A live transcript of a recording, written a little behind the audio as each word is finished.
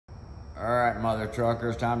All right, mother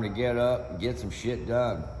truckers, time to get up and get some shit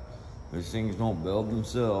done. These things don't build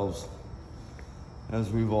themselves,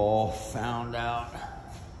 as we've all found out.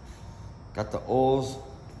 Got the O's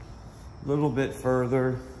a little bit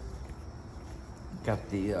further. Got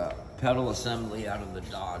the pedal assembly out of the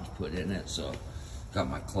Dodge put in it, so got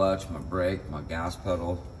my clutch, my brake, my gas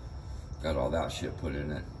pedal, got all that shit put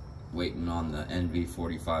in it. Waiting on the NV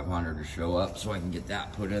 4500 to show up so I can get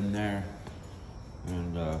that put in there.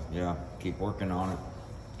 And yeah, keep working on it.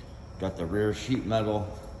 Got the rear sheet metal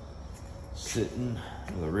sitting,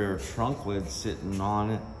 the rear trunk lid sitting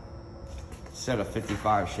on it. Set a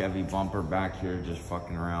 55 Chevy bumper back here, just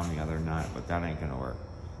fucking around the other night, but that ain't gonna work.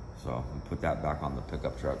 So I'll put that back on the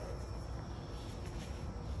pickup truck.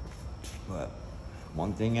 But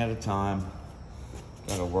one thing at a time.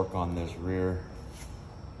 Gotta work on this rear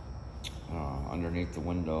underneath the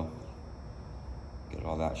window. Get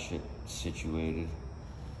all that shit situated.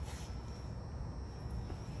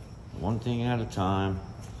 One thing at a time.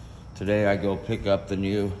 Today I go pick up the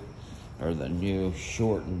new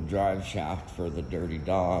shortened drive shaft for the dirty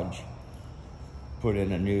Dodge. Put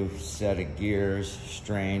in a new set of gears,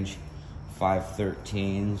 strange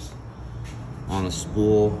 513s on a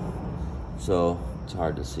spool. So it's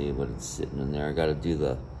hard to see, but it's sitting in there. I gotta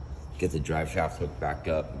get the drive shaft hooked back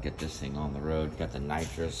up and get this thing on the road. Got the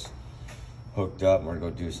nitrous hooked up. We're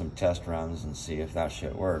gonna go do some test runs and see if that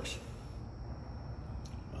shit works.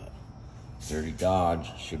 But dirty Dodge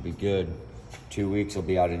should be good. 2 weeks will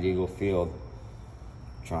be out at Eagle Field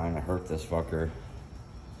trying to hurt this fucker.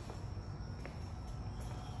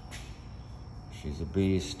 She's a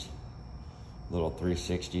beast. Little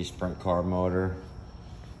 360 sprint car motor.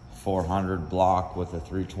 400 block with a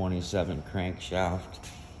 327 crankshaft,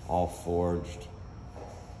 all forged.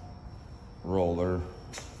 Roller.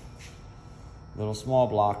 Little small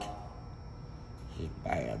block. She's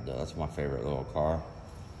bad though, that's my favorite little car.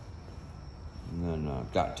 And then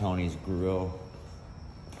got Tony's grill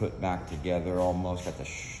put back together almost, got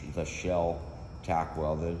the shell tack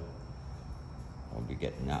welded. I'll be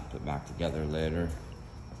getting that put back together later.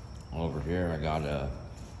 Over here I got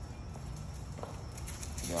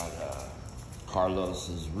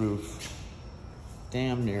Carlos's roof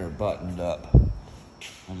damn near buttoned up.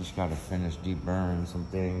 I just gotta finish deburring some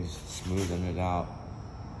things, smoothing it out,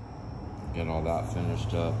 get all that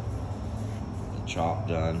finished up, the chop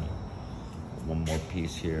done, one more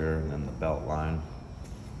piece here, and then the belt line.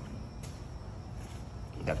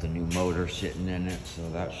 Got the new motor sitting in it, so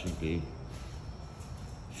that should be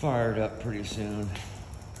fired up pretty soon.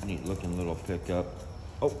 Neat looking little pickup.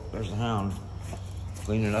 Oh, there's the hound.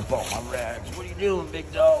 Cleaning up all my rags. What are you doing, big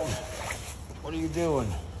dog? What are you doing?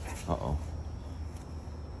 Uh-oh.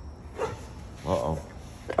 Uh-oh.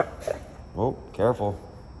 Oh, careful.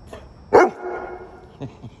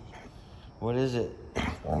 What is it?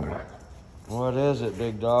 What is it,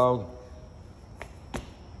 big dog?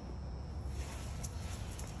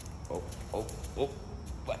 Oh, oh, oh.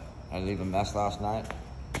 What? I leave a mess last night?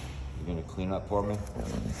 You gonna clean up for me?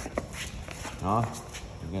 Huh?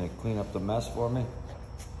 You gonna clean up the mess for me?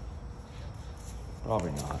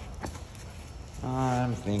 Probably not.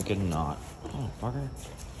 I'm thinking not. Oh, fucker.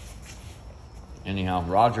 Anyhow,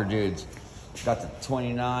 Roger dudes. Got the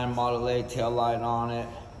 29 Model A taillight on it.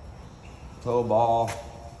 Tow ball.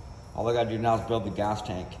 All I gotta do now is build the gas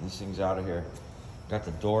tank. This thing's out of here. Got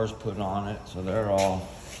the doors put on it, so they're all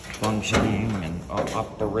functioning and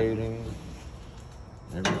operating.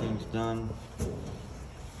 Everything's done.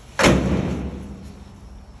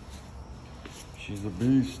 She's a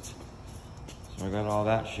beast. So I got all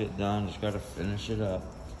that shit done. Just gotta finish it up.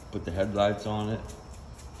 Put the headlights on it.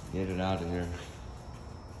 Get it out of here.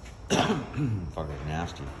 Fucking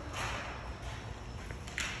nasty.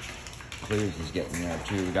 Clears is getting there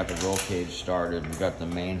too. We got the roll cage started. We got the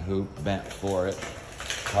main hoop bent for it.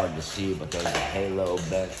 It's hard to see, but there's a halo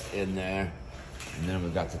bent in there. And then we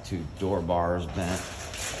got the two door bars bent.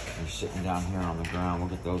 They're sitting down here on the ground. We'll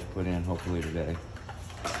get those put in hopefully today.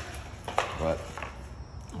 But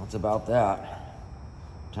that's about that.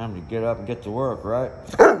 Time to get up and get to work, right?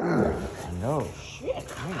 I know, shit,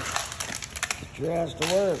 man. Get your ass to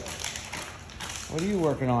work. What are you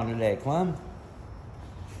working on today, Clem?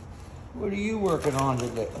 What are you working on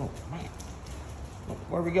today? Oh, man.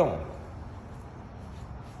 Where are we going?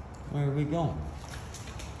 Where are we going?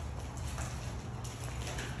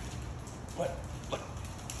 What?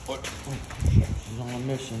 Oh, shit. She's on a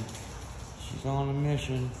mission. She's on a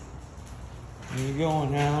mission. Where you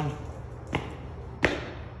going, hound?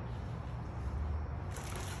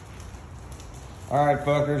 All right,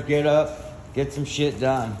 fuckers, get up. Get some shit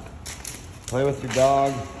done. Play with your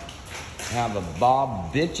dog. Have a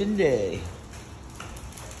Bob bitchin' day.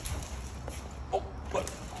 Oh,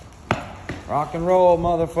 rock and roll,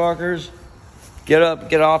 motherfuckers. Get up,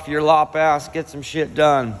 get off your lop ass, get some shit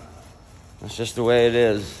done. That's just the way it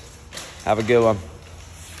is. Have a good one.